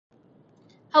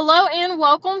Hello and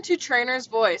welcome to Trainer's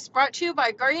Voice, brought to you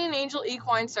by Guardian Angel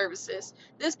Equine Services.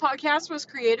 This podcast was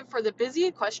created for the busy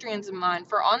equestrians in mind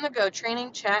for on-the-go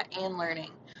training, chat, and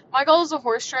learning. My goal as a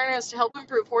horse trainer is to help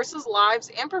improve horses'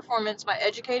 lives and performance by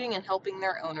educating and helping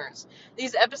their owners.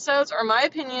 These episodes are my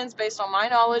opinions based on my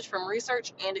knowledge from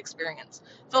research and experience.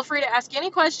 Feel free to ask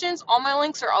any questions. All my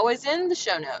links are always in the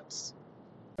show notes.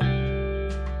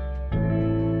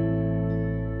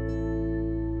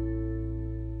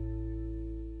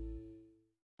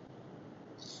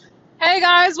 Hey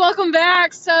guys, welcome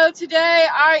back. So today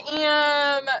I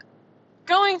am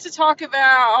going to talk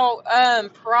about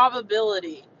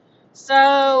probability.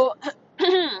 So,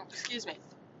 excuse me.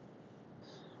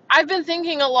 I've been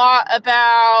thinking a lot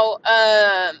about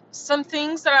some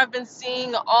things that I've been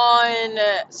seeing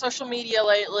on social media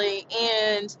lately,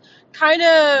 and kind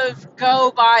of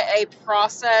go by a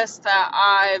process that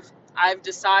I've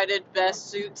decided best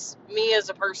suits me as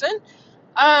a person.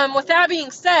 With that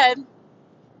being said,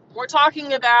 we're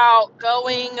talking about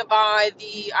going by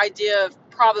the idea of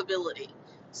probability.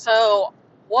 So,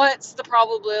 what's the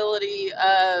probability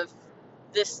of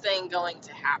this thing going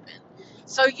to happen?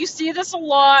 So, you see this a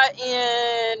lot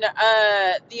in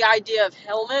the idea of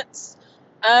helmets.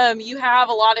 You have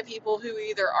a lot of people who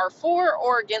either are for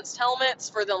or against helmets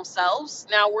for themselves.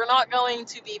 Now, we're not going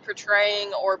to be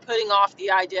portraying or putting off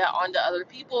the idea onto other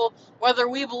people, whether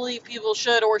we believe people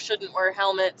should or shouldn't wear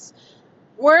helmets.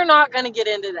 We're not going to get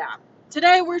into that.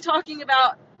 Today we're talking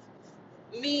about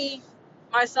me,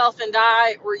 myself, and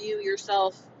I, or you,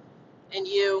 yourself, and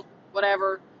you,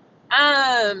 whatever.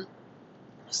 Um,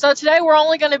 so today we're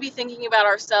only going to be thinking about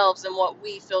ourselves and what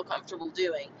we feel comfortable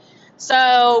doing.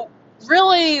 So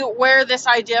really where this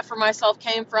idea for myself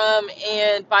came from,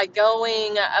 and by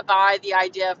going by the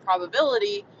idea of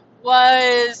probability,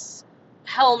 was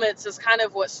helmets is kind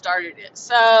of what started it.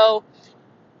 So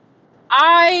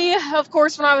of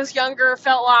course, when I was younger,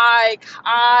 felt like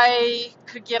I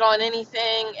could get on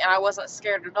anything and I wasn't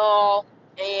scared at all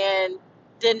and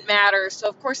didn't matter. So,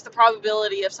 of course, the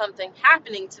probability of something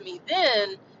happening to me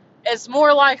then is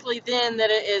more likely then than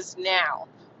it is now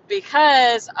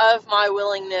because of my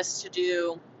willingness to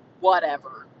do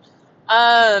whatever.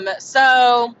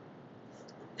 So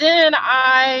then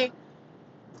I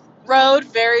rode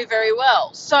very, very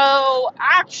well. So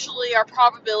actually, our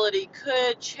probability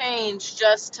could change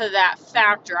just to that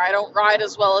factor. I don't ride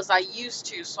as well as I used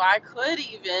to, so I could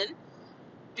even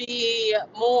be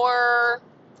more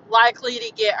likely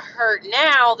to get hurt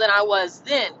now than I was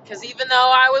then. Because even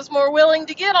though I was more willing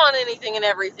to get on anything and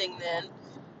everything then,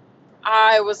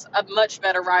 I was a much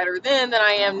better rider then than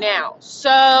I am now.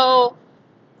 So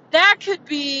that could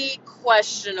be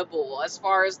questionable as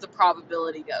far as the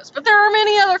probability goes. But there are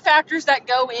many other factors that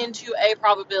go into a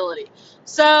probability.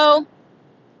 So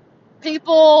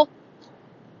people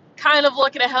kind of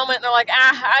look at a helmet and they're like,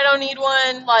 I don't need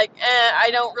one. Like,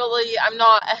 I'm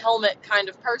not a helmet kind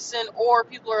of person. Or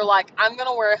people are like, I'm going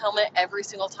to wear a helmet every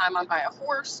single time I'm by a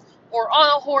horse or on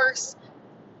a horse.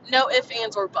 No ifs,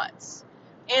 ands, or buts.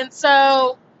 And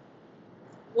so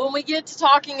when we get to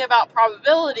talking about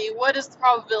probability, what is the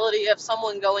probability of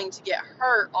someone going to get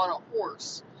hurt on a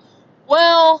horse?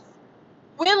 Well,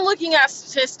 when looking at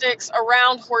statistics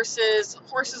around horses,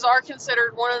 horses are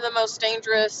considered one of the most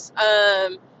dangerous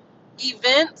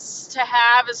events to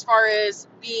have as far as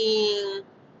being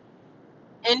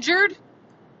injured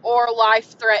or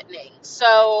life-threatening.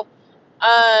 So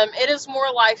it is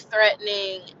more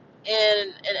life-threatening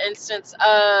in an instance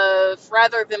of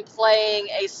rather than playing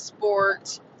a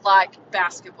sport like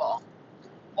basketball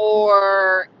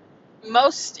or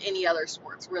most any other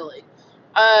sports, really.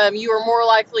 You are more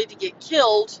likely to get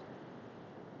killed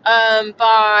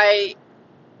by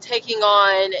taking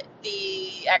on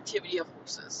the activity of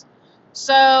horses.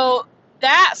 So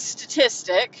that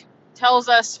statistic tells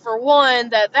us, for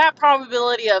one, that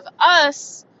probability of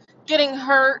us getting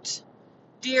hurt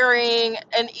during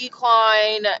an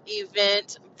equine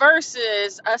event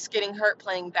versus us getting hurt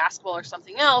playing basketball or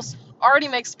something else already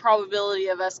makes the probability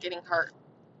of us getting hurt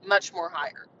much more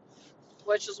higher,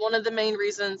 which is one of the main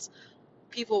reasons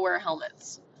people wear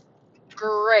helmets.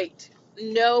 Great.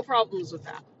 No problems with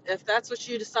that, if that's what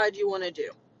you decide you want to do.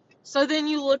 So then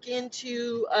you look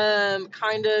into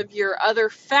kind of your other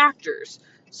factors.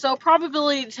 So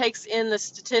probability takes in the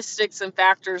statistics and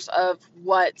factors of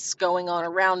what's going on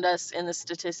around us and the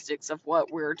statistics of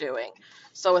what we're doing.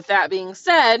 So with that being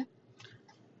said,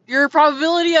 your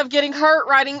probability of getting hurt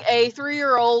riding a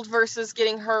 3-year-old versus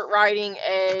getting hurt riding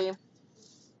a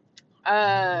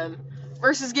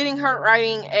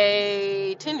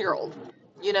 10-year-old,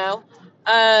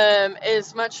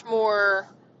 is much more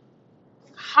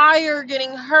higher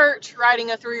getting hurt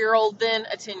riding a 3-year-old than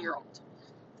a 10-year-old.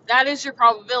 That is your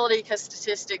probability, because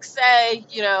statistics say,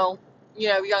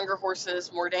 younger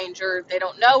horses, more danger. They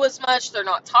don't know as much. They're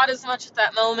not taught as much at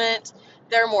that moment.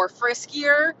 They're more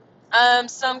friskier.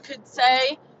 Some could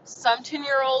say some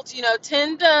 10-year-olds,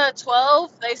 10 to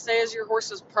 12, they say is your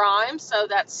horse's prime. So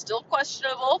that's still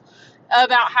questionable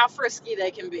about how frisky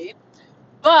they can be.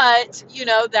 But,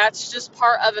 that's just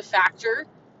part of a factor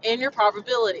in your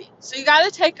probability. So you got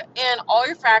to take in all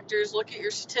your factors, look at your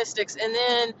statistics, and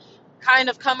then kind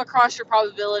of come across your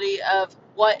probability of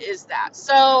what is that.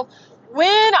 So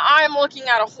when I'm looking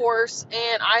at a horse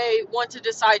and I want to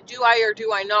decide, do I or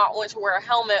do I not want to wear a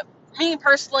helmet, me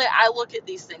personally, I look at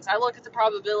these things. I look at the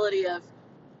probability of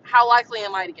how likely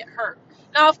am I to get hurt.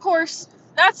 Now, of course,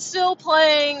 that's still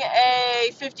playing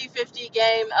a 50-50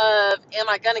 game of am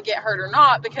I going to get hurt or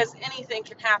not, because anything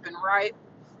can happen, right?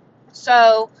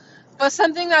 So, but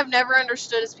something I've never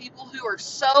understood is people who are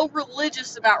so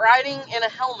religious about riding in a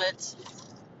helmet,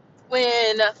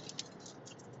 when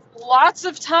lots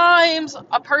of times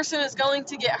a person is going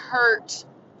to get hurt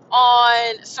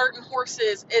on certain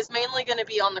horses is mainly going to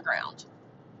be on the ground.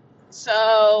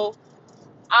 So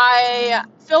I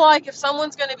feel like if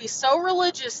someone's going to be so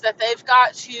religious that they've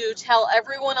got to tell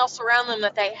everyone else around them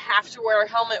that they have to wear a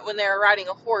helmet when they're riding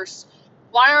a horse,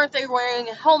 why aren't they wearing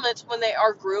helmets when they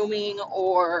are grooming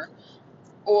or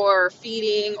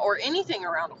feeding or anything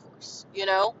around a horse?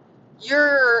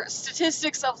 Your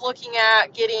statistics of looking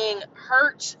at getting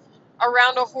hurt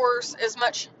around a horse is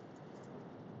much.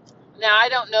 Now, I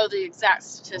don't know the exact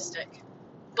statistic,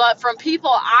 but from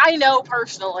people I know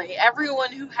personally,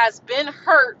 everyone who has been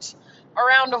hurt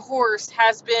around a horse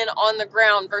has been on the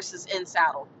ground versus in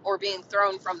saddle or being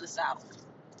thrown from the saddle.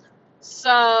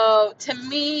 So to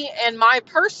me, and my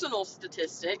personal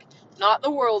statistic, not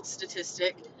the world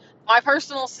statistic, my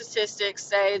personal statistics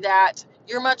say that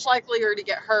you're much likelier to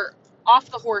get hurt off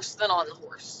the horse than on the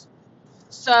horse.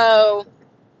 So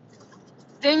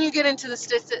then you get into the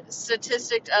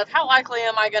statistic of how likely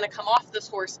am I going to come off this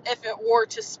horse if it were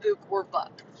to spook or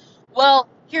buck. Well,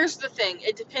 here's the thing.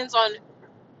 It depends on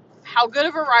how good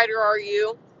of a rider are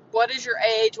you, what is your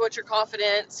age, what's your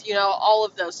confidence, all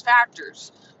of those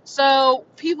factors. So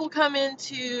people come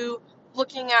into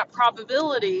looking at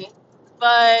probability,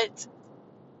 but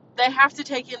they have to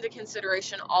take into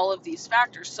consideration all of these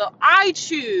factors. So I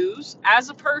choose, as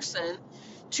a person,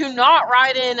 to not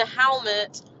ride in a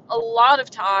helmet a lot of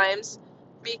times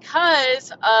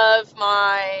because of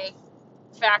my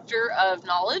factor of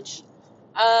knowledge,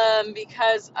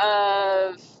 because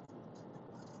of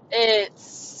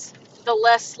it's the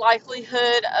less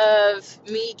likelihood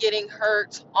of me getting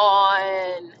hurt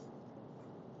on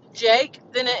Jake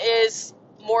than it is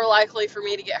more likely for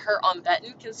me to get hurt on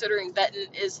Benton, considering Benton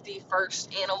is the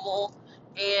first animal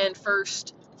and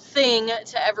first thing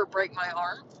to ever break my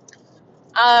arm.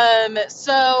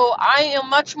 So I am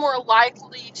much more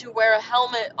likely to wear a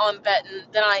helmet on Benton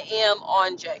than I am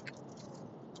on Jake.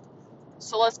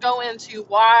 So let's go into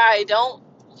why I don't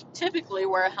typically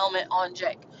wear a helmet on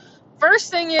Jake.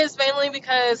 First thing is mainly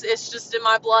because it's just in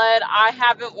my blood. I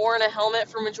haven't worn a helmet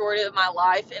for majority of my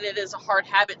life, and it is a hard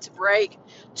habit to break,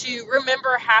 to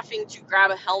remember having to grab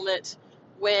a helmet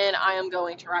when I am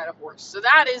going to ride a horse. So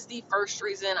that is the first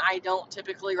reason I don't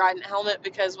typically ride in a helmet,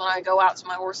 because when I go out to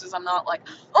my horses, I'm not like,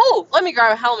 oh, let me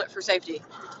grab a helmet for safety.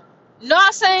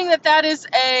 Not saying that that is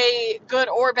a good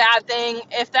or bad thing.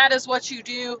 If that is what you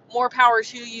do, more power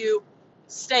to you.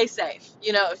 Stay safe.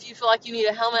 If you feel like you need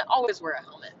a helmet, always wear a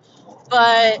helmet.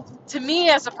 But to me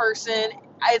as a person,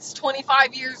 it's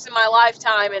 25 years in my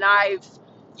lifetime, and I've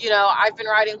been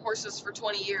riding horses for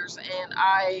 20 years, and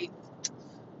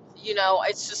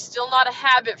it's just still not a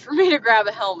habit for me to grab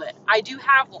a helmet. I do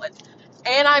have one,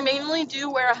 and I mainly do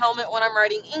wear a helmet when I'm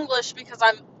riding English, because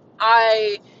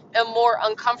I am more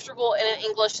uncomfortable in an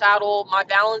English saddle. My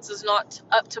balance is not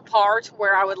up to par to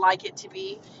where I would like it to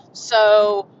be.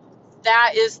 So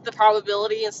that is the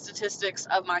probability and statistics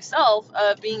of myself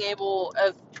of being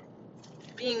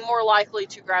more likely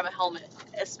to grab a helmet,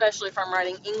 especially if I'm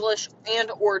riding English and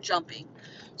or jumping.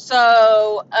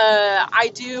 So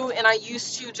I do, and I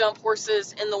used to jump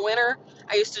horses in the winter.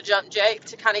 I used to jump Jake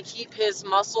to kind of keep his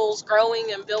muscles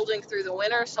growing and building through the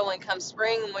winter. So when it comes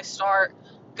spring and we start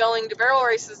going to barrel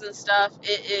races and stuff,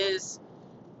 it is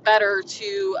better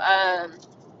to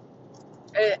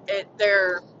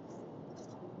they're,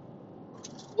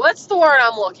 what's the word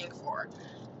I'm looking for?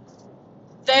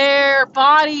 Their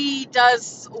body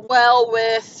does well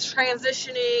with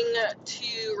transitioning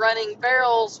to running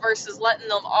barrels versus letting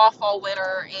them off all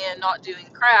winter and not doing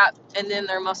crap, and then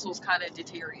their muscles kind of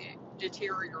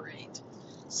deteriorate.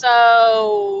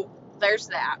 So there's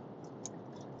that.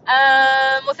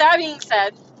 With that being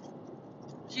said,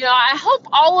 I hope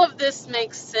all of this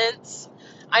makes sense.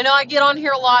 I know I get on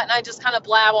here a lot and I just kind of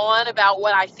blab on about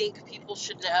what I think people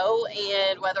should know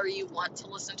and whether you want to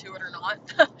listen to it or not.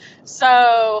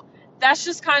 So that's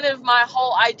just kind of my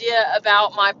whole idea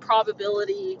about my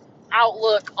probability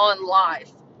outlook on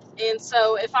life. And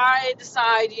so if I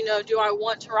decide, do I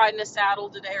want to ride in a saddle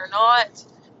today or not,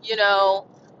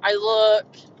 I look,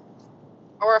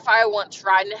 or if I want to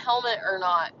ride in a helmet or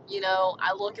not.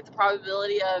 I look at the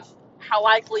probability of how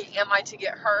likely am I to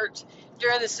get hurt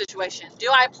during this situation. Do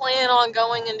I plan on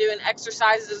going and doing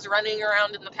exercises, running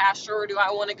around in the pasture, or do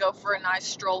I want to go for a nice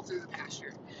stroll through the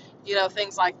pasture?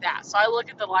 Things like that. So I look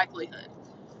at the likelihood.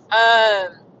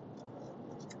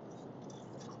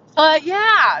 But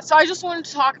yeah, so I just wanted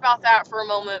to talk about that for a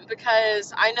moment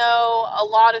because I know a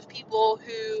lot of people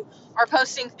who are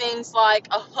posting things like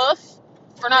a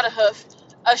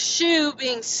shoe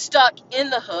being stuck in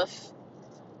the hoof,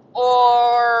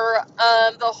 or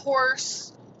the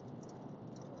horse.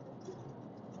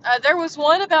 There was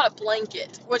one about a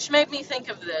blanket, which made me think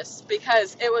of this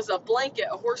because it was a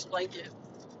horse blanket,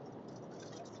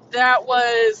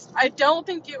 I don't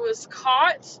think it was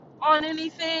caught on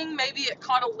anything. Maybe it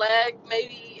caught a leg.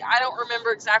 Maybe, I don't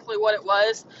remember exactly what it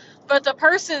was. But the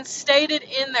person stated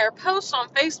in their post on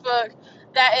Facebook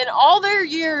that in all their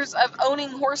years of owning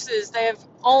horses, they have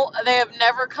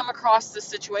never come across this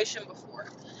situation before.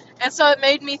 And so it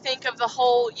made me think of the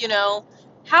whole,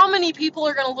 how many people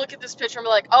are going to look at this picture and be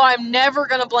like, oh, I'm never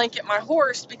going to blanket my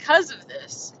horse because of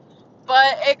this.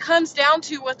 But it comes down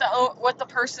to what the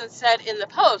person said in the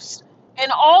post. In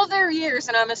all their years,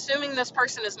 and I'm assuming this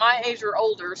person is my age or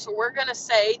older, so we're gonna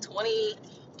say 20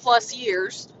 plus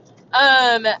years,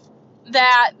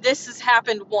 that this has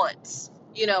happened once.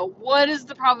 What is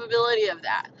the probability of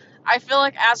that? I feel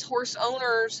like as horse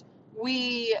owners,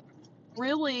 we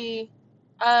really,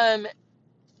 um,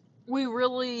 we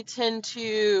really tend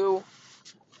to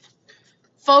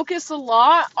focus a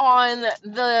lot on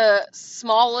the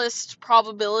smallest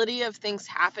probability of things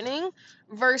happening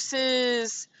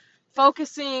versus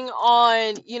focusing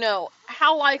on,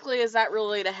 how likely is that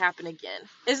really to happen again?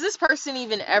 Is this person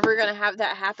even ever going to have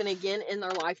that happen again in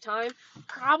their lifetime?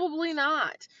 Probably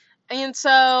not. And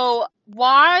so,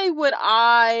 why would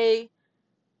I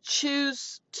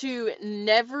choose to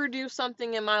never do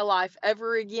something in my life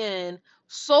ever again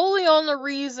solely on the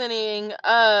reasoning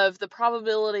of the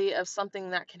probability of something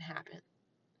that can happen?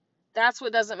 That's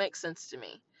what doesn't make sense to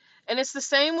me. And it's the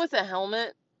same with a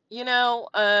helmet.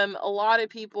 A lot of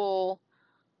people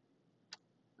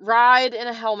ride in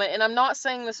a helmet, and I'm not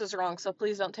saying this is wrong, so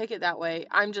please don't take it that way.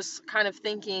 I'm just kind of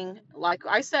thinking, like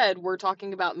I said, we're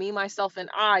talking about me, myself, and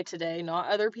I today, not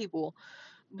other people.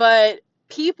 But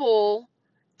people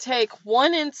take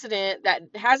one incident that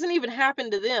hasn't even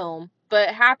happened to them, but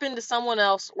happened to someone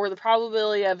else, or the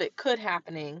probability of it could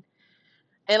happening.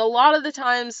 And a lot of the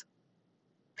times,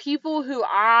 people who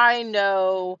I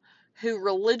know who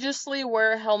religiously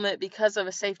wear a helmet because of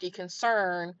a safety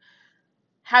concern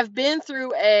have been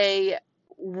through a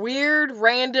weird,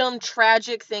 random,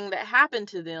 tragic thing that happened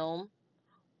to them,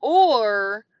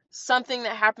 or something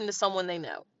that happened to someone they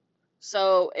know.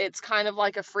 So it's kind of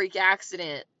like a freak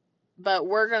accident, but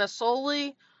we're going to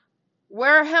solely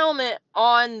wear a helmet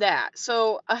on that.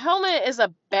 So a helmet is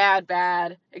a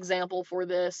bad example for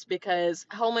this because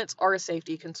helmets are a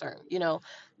safety concern.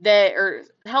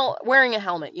 Wearing a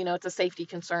helmet, it's a safety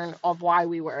concern of why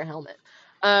we wear a helmet.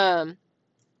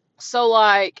 So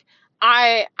like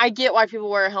I get why people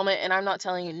wear a helmet, and I'm not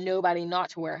telling nobody not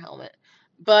to wear a helmet.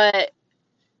 But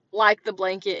like the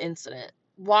blanket incident,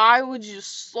 why would you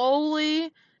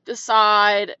slowly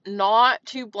decide not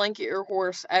to blanket your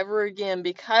horse ever again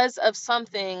because of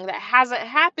something that hasn't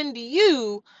happened to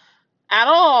you at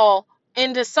all,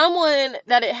 and to someone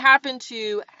that it happened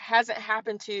to hasn't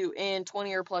happened to in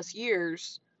 20 or plus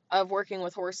years of working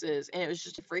with horses, and it was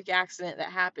just a freak accident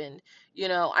that happened?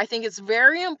 I think it's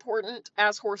very important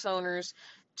as horse owners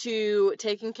to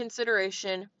take in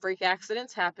consideration freak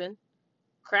accidents happen,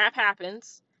 crap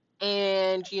happens,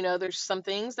 and there's some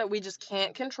things that we just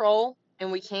can't control,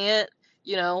 and we can't,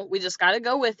 we just got to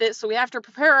go with it. So we have to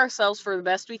prepare ourselves for the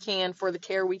best we can for the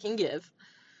care we can give.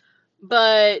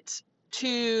 But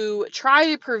to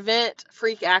try to prevent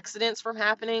freak accidents from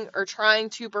happening, or trying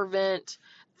to prevent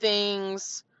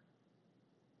things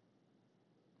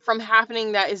from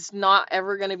happening that is not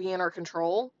ever going to be in our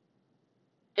control,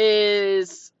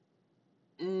 is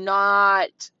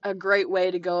not a great way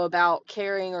to go about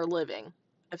caring or living,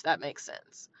 if that makes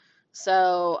sense.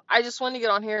 So I just wanted to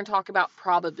get on here and talk about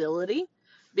probability,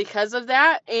 because of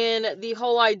that. And the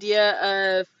whole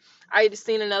idea of, I had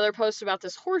seen another post about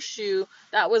this horseshoe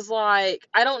that was like,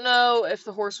 I don't know if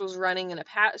the horse was running in a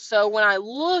path. So when I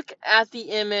look at the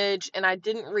image, and I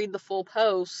didn't read the full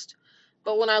post,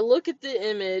 but when I look at the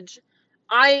image,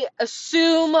 I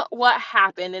assume what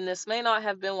happened, and this may not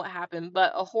have been what happened,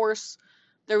 but a horse,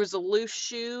 there was a loose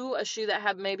shoe, a shoe that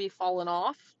had maybe fallen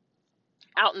off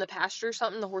out in the pasture or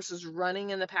something. The horse is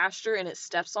running in the pasture and it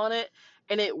steps on it,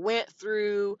 and it went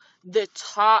through the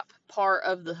top part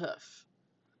of the hoof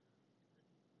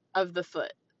of the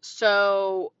foot.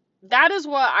 So that is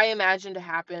what I imagine to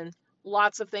happen.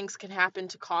 Lots of things can happen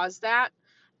to cause that,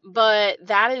 but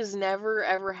that has never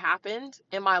ever happened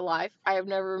in my life. I have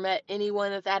never met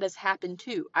anyone that has happened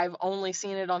to. I've only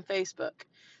seen it on Facebook.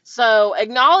 So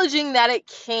acknowledging that it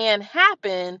can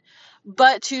happen,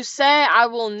 but to say I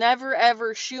will never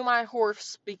ever shoe my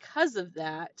horse because of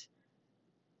that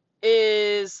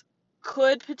is,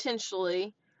 could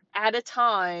potentially, at a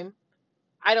time,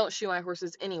 I don't shoe my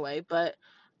horses anyway, but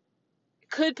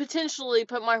could potentially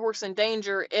put my horse in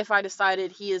danger if I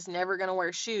decided he is never going to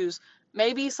wear shoes.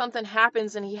 Maybe something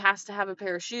happens and he has to have a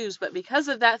pair of shoes, but because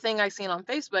of that thing I seen on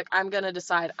Facebook, I'm going to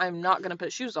decide I'm not going to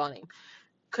put shoes on him.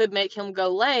 Could make him go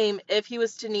lame if he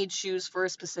was to need shoes for a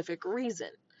specific reason.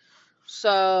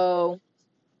 So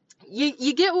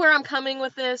you get where I'm coming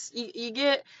with this. You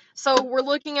get, so we're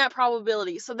looking at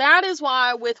probability. So that is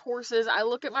why with horses, I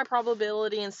look at my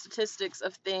probability and statistics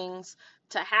of things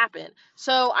to happen.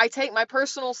 So I take my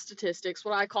personal statistics.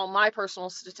 What I call my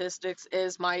personal statistics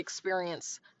is my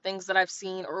experience, things that I've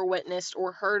seen or witnessed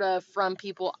or heard of from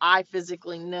people I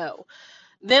physically know.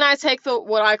 Then I take the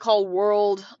what I call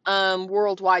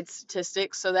worldwide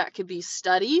statistics. So that could be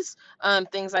studies,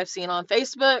 things I've seen on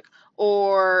Facebook,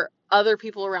 or other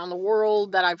people around the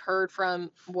world that I've heard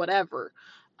from, whatever.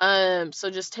 So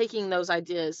just taking those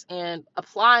ideas and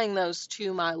applying those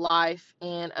to my life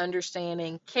and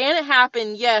understanding, can it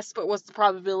happen? Yes, but what's the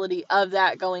probability of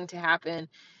that going to happen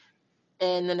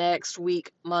in the next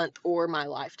week, month, or my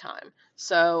lifetime?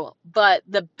 So, but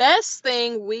the best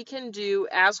thing we can do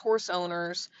as horse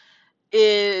owners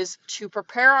is to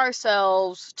prepare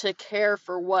ourselves to care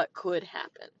for what could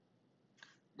happen.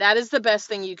 That is the best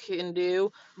thing you can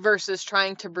do versus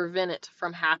trying to prevent it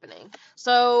from happening.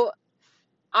 So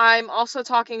I'm also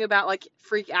talking about like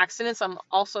freak accidents. I'm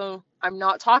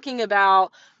not talking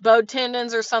about bowed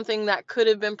tendons or something that could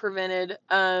have been prevented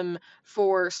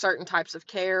for certain types of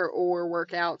care or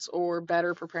workouts or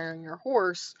better preparing your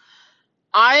horse.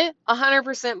 I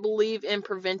 100% believe in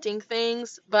preventing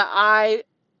things, but I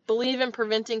believe in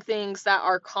preventing things that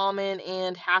are common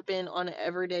and happen on an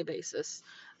everyday basis.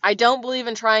 I don't believe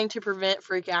in trying to prevent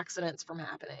freak accidents from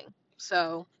happening.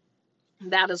 So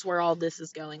that is where all this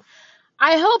is going.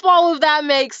 I hope all of that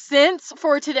makes sense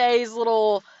for today's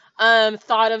little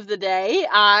thought of the day.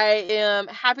 I am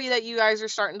happy that you guys are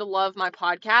starting to love my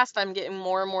podcast. I'm getting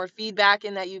more and more feedback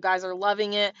and that you guys are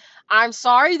loving it. I'm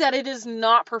sorry that it is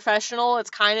not professional. It's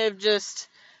kind of just,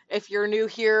 if you're new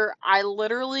here, I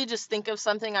literally just think of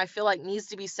something I feel like needs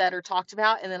to be said or talked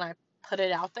about, and then I put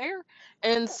it out there.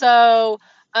 And so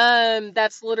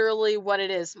that's literally what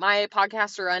it is. My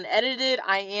podcasts are unedited.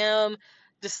 I am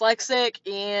dyslexic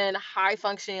and high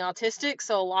functioning autistic,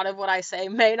 so a lot of what I say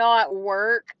may not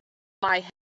work in my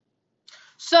head.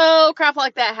 So crap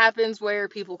like that happens where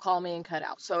people call me and cut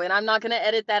out. So, and I'm not going to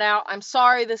edit that out. I'm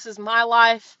sorry, this is my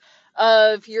life.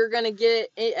 You're going to get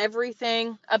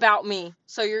everything about me.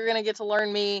 So you're going to get to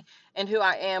learn me and who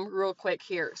I am real quick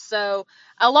here. So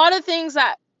a lot of things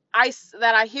that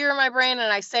I hear in my brain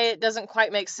and I say it doesn't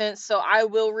quite make sense. So I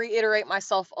will reiterate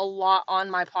myself a lot on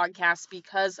my podcast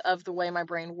because of the way my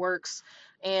brain works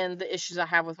and the issues I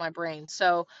have with my brain.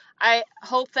 So I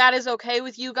hope that is okay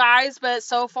with you guys. But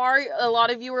so far, a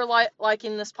lot of you are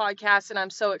liking this podcast, and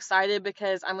I'm so excited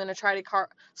because I'm going to try to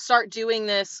start doing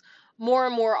this more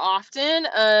and more often.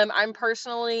 I'm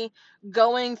personally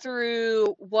going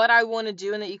through what I want to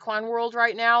do in the equine world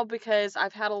right now because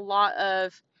I've had a lot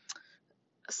of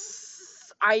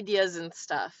ideas and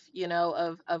stuff,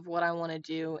 of what I want to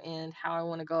do and how I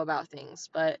want to go about things.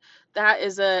 But that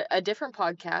is a different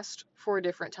podcast for a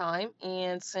different time.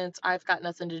 And since I've got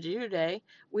nothing to do today,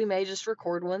 we may just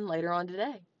record one later on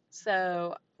today.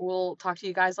 So we'll talk to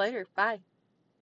you guys later. Bye.